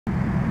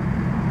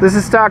This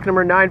is stock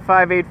number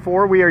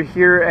 9584. We are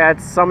here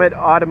at Summit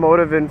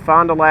Automotive in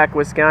Fond du Lac,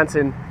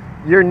 Wisconsin.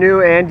 Your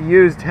new and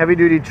used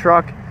heavy-duty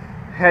truck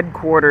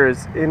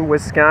headquarters in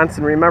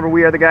Wisconsin. Remember,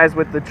 we are the guys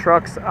with the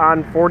trucks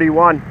on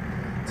 41.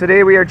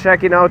 Today we are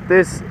checking out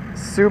this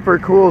super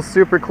cool,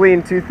 super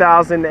clean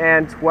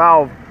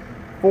 2012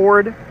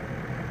 Ford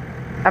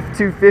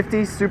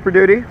F250 Super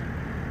Duty.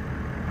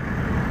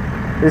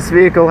 This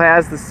vehicle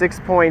has the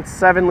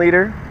 6.7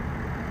 liter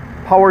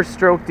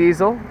Powerstroke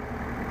diesel.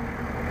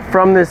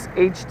 From this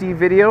HD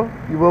video,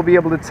 you will be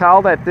able to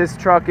tell that this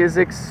truck is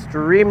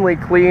extremely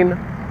clean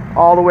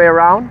all the way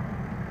around.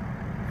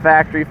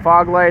 Factory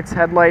fog lights,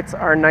 headlights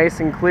are nice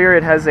and clear.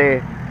 It has a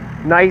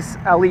nice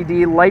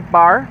LED light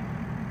bar.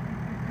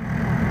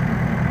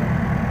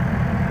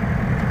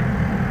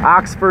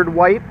 Oxford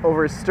white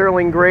over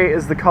sterling gray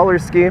is the color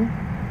scheme.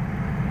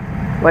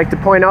 I'd like to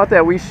point out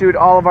that we shoot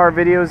all of our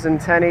videos in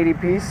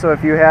 1080p, so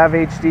if you have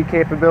HD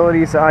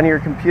capabilities on your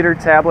computer,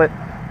 tablet,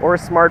 or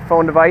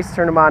smartphone device,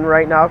 turn them on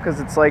right now, because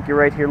it's like you're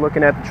right here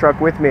looking at the truck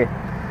with me.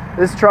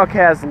 This truck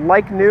has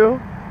like new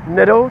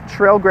Nitto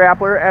Trail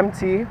Grappler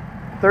MT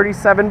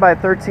 37 by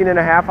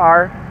 13.5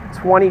 R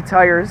 20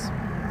 tires.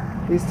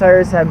 These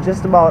tires have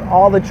just about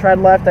all the tread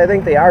left. I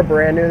think they are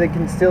brand new. They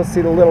can still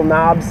see the little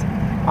knobs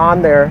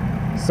on there.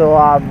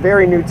 So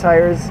very new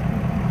tires,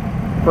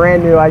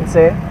 brand new I'd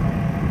say.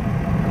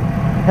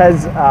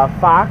 Has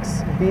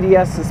Fox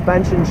BDS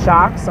suspension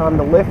shocks on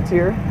the lift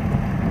here.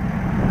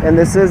 And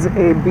this is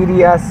a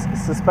BDS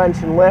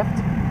suspension lift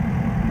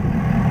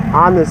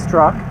on this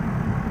truck.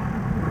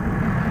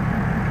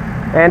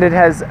 And it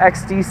has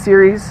XD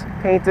series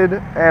painted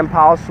and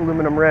polished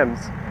aluminum rims.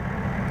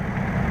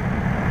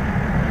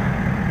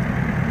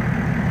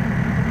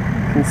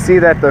 You can see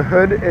that the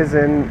hood is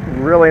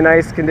in really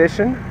nice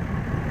condition.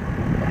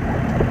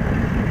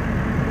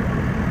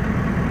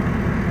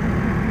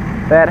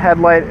 That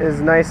headlight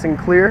is nice and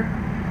clear.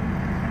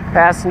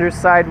 Passenger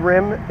side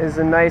rim is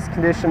in nice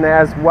condition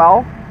as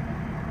well.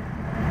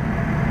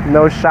 And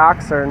those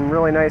shocks are in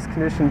really nice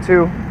condition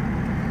too.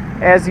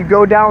 As you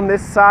go down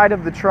this side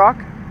of the truck,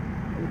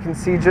 you can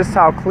see just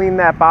how clean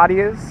that body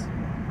is,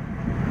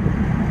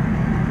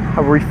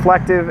 how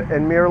reflective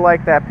and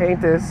mirror-like that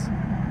paint is.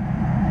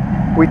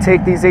 We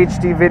take these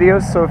HD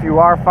videos, so if you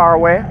are far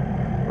away,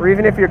 or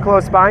even if you're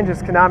close by and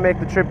just cannot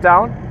make the trip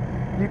down,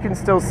 you can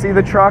still see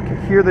the truck,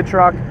 hear the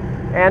truck,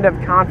 and have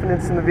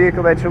confidence in the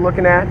vehicle that you're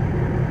looking at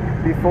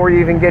before you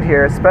even get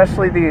here.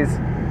 Especially these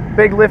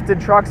big lifted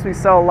trucks, we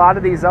sell a lot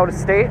of these out of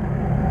state,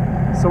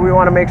 so we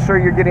want to make sure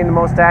you're getting the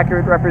most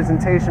accurate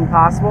representation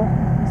possible,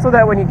 so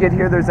that when you get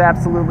here there's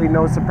absolutely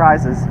no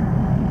surprises.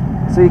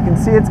 So you can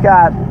see it's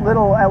got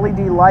little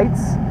LED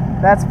lights.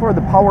 That's for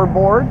the power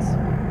boards.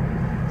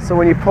 So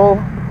when you pull,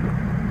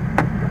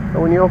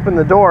 or when you open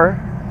the door,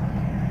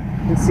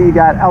 you can see you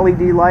got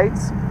LED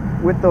lights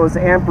with those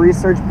amp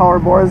research power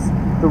boards.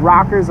 The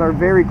rockers are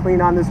very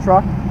clean on this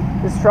truck.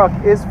 This truck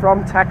is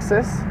from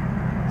Texas,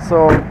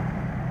 so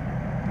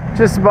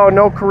just about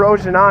no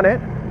corrosion on it.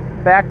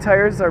 Back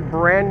tires are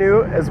brand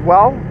new as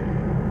well.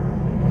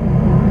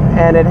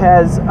 And it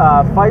has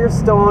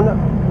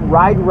Firestone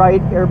Ride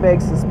Right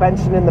airbag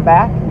suspension in the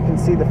back. You can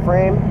see the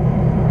frame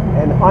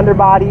and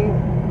underbody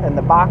and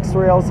the box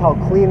rails, how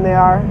clean they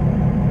are.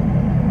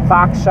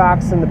 Fox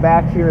shocks in the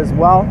back here as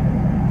well.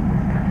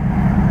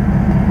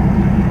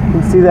 You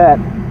can see that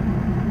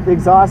the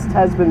exhaust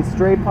has been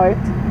straight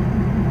piped,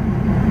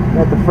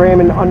 that the frame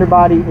and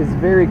underbody is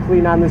very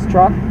clean on this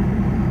truck.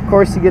 Of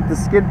course, you get the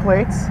skid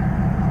plates.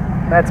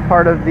 That's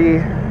part of the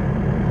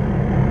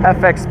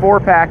FX4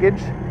 package.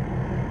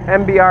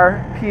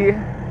 MBRP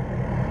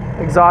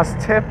exhaust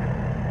tip.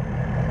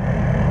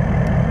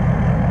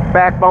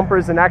 Back bumper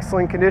is in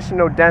excellent condition,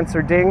 no dents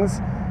or dings.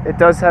 It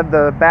does have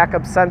the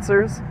backup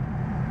sensors,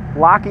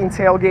 locking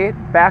tailgate,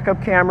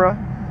 backup camera,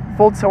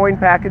 full towing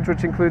package,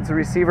 which includes a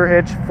receiver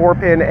hitch,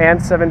 4-pin and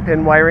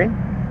 7-pin wiring.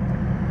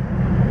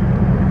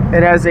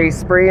 It has a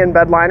spray-in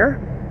bed liner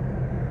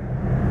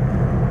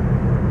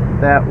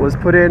that was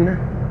put in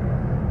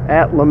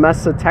at La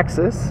Mesa,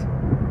 Texas.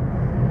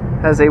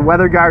 Has a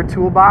weather guard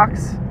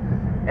toolbox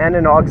and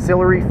an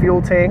auxiliary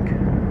fuel tank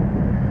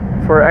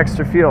for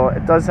extra fuel.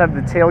 It does have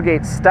the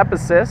tailgate step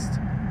assist.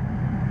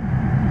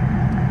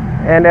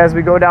 And as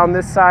we go down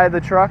this side of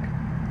the truck,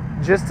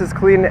 just as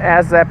clean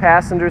as that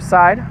passenger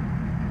side.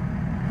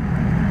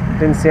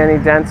 Didn't see any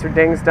dents or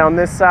dings down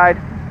this side.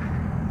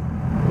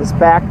 This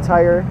back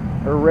tire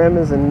or rim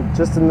is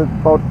just in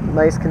about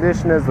nice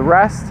condition as the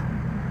rest.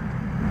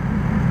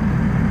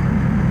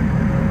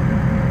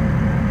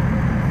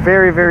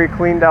 Very, very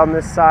clean down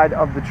this side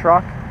of the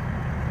truck.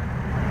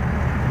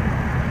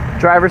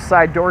 Driver's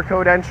side door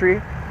code entry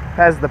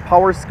has the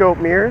Powerscope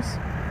mirrors.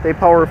 They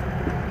power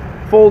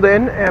fold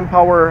in and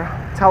power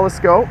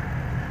telescope.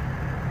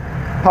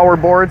 Power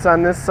boards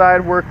on this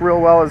side work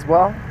real well as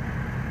well.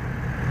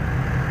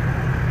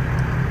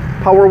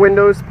 Power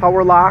windows,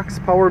 power locks,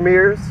 power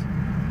mirrors.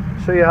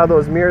 Show you how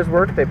those mirrors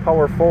work. They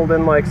power fold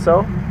in like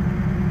so.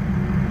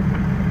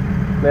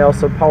 They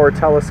also power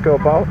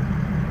telescope out.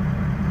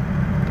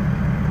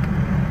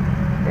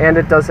 And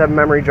it does have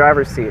memory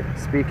driver's seat.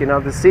 Speaking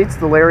of the seats,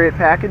 the Lariat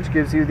package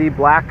gives you the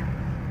black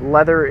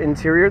leather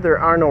interior. There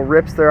are no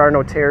rips, there are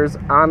no tears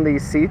on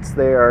these seats.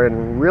 They are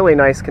in really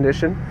nice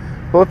condition.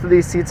 Both of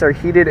these seats are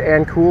heated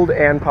and cooled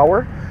and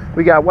power.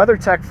 We got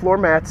WeatherTech floor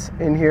mats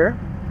in here,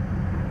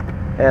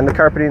 and the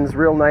carpeting is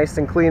real nice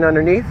and clean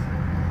underneath.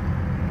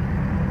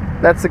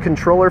 That's the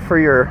controller for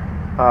your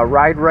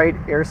ride right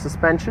air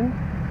suspension.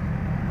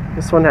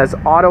 This one has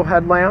auto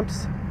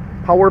headlamps,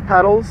 power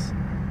pedals,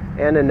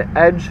 and an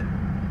edge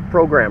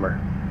programmer.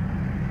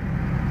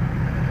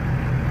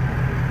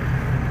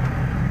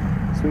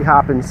 So we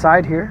hop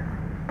inside here.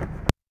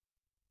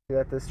 See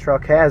that this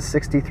truck has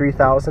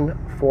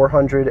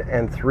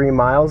 63,403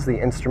 miles. The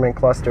instrument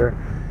cluster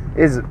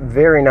is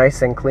very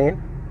nice and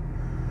clean.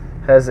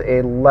 Has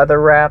a leather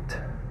wrapped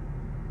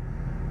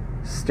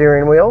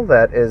steering wheel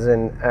that is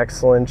in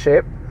excellent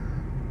shape.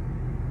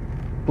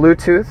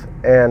 Bluetooth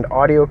and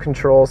audio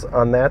controls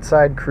on that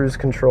side, cruise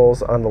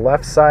controls on the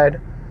left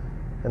side,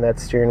 and that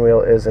steering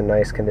wheel is in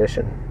nice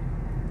condition.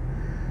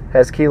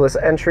 Has keyless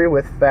entry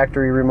with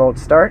factory remote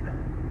start.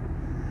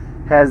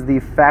 Has the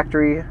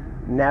factory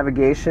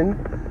navigation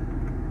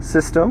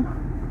system.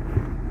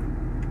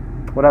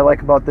 What I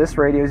like about this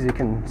radio is you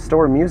can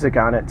store music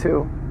on it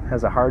too.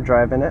 Has a hard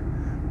drive in it.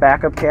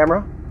 Backup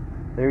camera.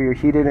 There are your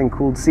heated and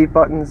cooled seat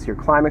buttons, your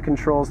climate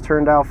controls,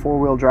 turn dial,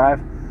 four-wheel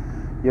drive,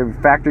 your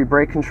factory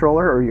brake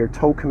controller, or your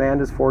tow command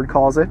as Ford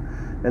calls it.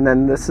 And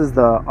then this is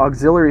the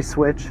auxiliary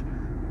switch.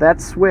 That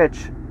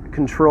switch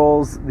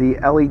controls the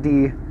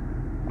LED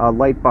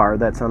light bar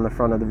that's on the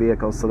front of the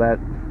vehicle. So that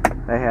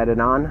I had it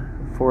on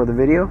for the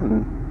video,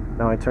 and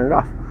now I turn it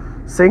off.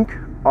 Sync,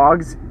 aux,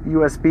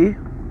 USB.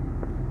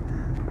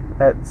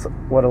 That's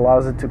what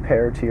allows it to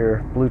pair to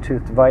your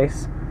Bluetooth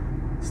device.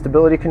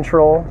 Stability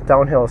control,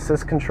 downhill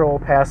assist control,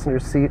 passenger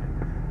seat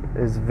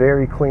is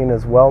very clean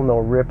as well. No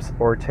rips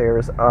or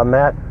tears on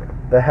that.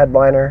 The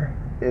headliner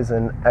is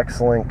in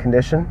excellent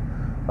condition.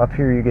 Up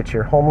here you get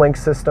your Homelink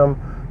system,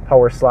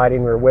 power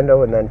sliding rear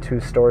window, and then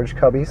 2 storage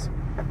cubbies.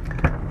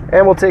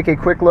 And we'll take a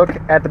quick look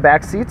at the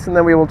back seats, and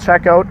then we will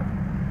check out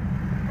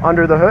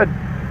under the hood.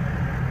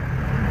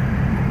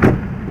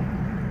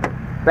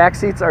 Back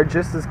seats are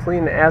just as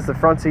clean as the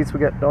front seats.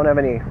 We don't have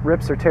any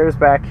rips or tears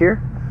back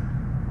here.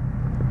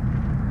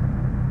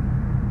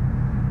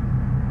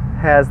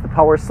 Has the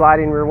power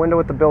sliding rear window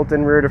with the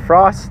built-in rear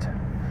defrost.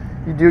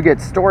 You do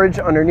get storage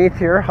underneath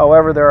here.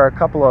 However, there are a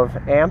couple of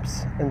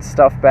amps and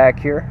stuff back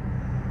here,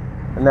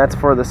 and that's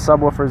for the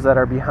subwoofers that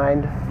are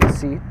behind the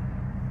seat.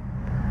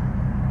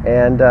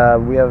 And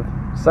we have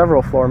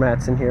several floor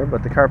mats in here,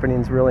 but the carpeting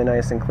is really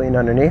nice and clean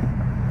underneath.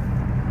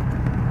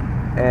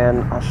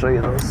 And I'll show you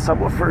those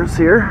subwoofers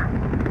here.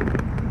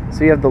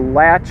 So you have the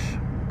latch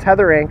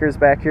tether anchors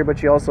back here,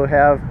 but you also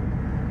have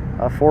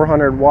a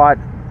 400 watt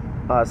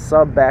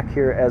sub back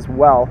here as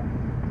well.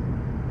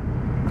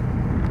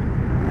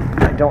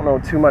 I don't know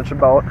too much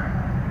about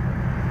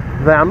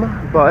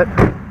them, but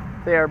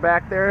they are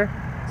back there.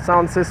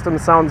 Sound system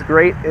sounds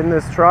great in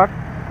this truck.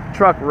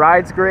 Truck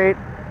rides great.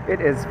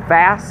 It is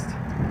fast.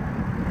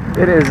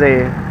 It is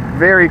a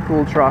very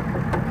cool truck.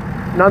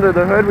 And under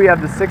the hood we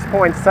have the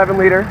 6.7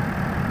 liter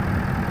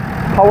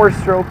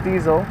Powerstroke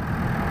diesel.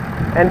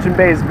 Engine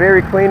bay is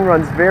very clean,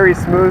 runs very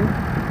smooth.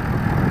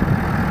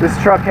 This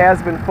truck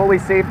has been fully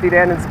safetied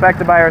and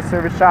inspected by our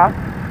service shop.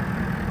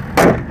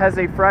 Has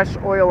a fresh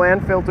oil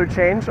and filter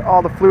change.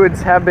 All the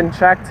fluids have been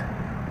checked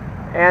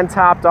and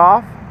topped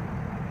off.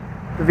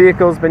 The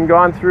vehicle's been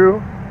gone through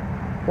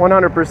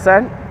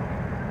 100%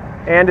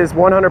 and is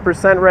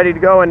 100% ready to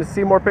go. And to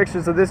see more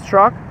pictures of this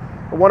truck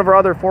or one of our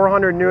other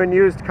 400 new and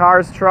used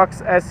cars,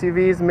 trucks,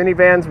 SUVs,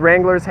 minivans,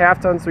 Wranglers,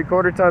 half tons,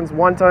 3/4 tons,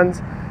 1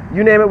 tons,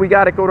 you name it, we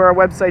got it. Go to our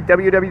website,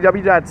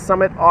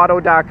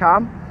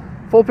 www.summitauto.com.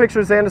 Full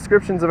pictures and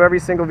descriptions of every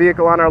single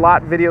vehicle on our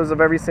lot, videos of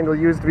every single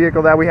used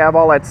vehicle that we have,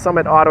 all at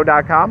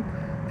summitauto.com.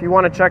 If you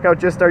want to check out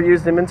just our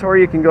used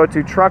inventory, you can go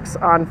to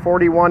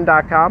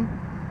truckson41.com.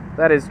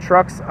 That is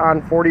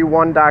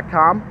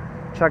truckson41.com.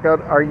 Check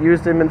out our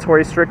used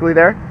inventory strictly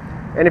there.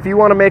 And if you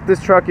want to make this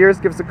truck yours,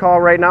 give us a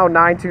call right now,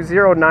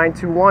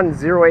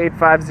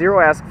 920-921-0850.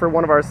 Ask for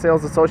one of our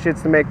sales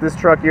associates to make this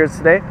truck yours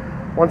today.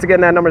 Once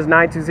again, that number is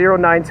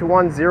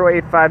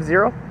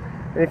 920-921-0850.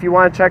 And if you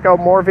want to check out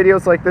more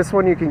videos like this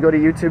one, you can go to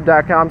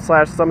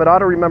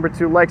youtube.com/summitauto. Remember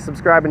to like,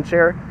 subscribe, and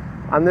share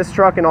on this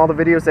truck and all the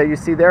videos that you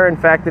see there. In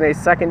fact, in a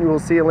second, you will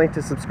see a link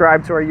to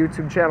subscribe to our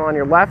YouTube channel on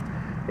your left,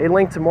 a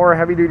link to more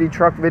heavy-duty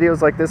truck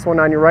videos like this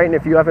one on your right, and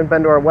if you haven't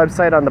been to our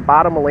website, on the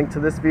bottom, a link to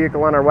this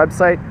vehicle on our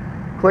website.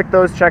 Click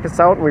those, check us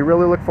out, and we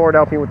really look forward to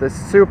helping you with this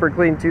super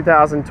clean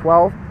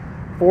 2012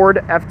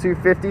 Ford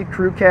F250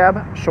 Crew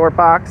Cab Short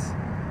Box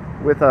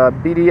with a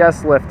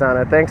BDS lift on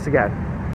it. Thanks again.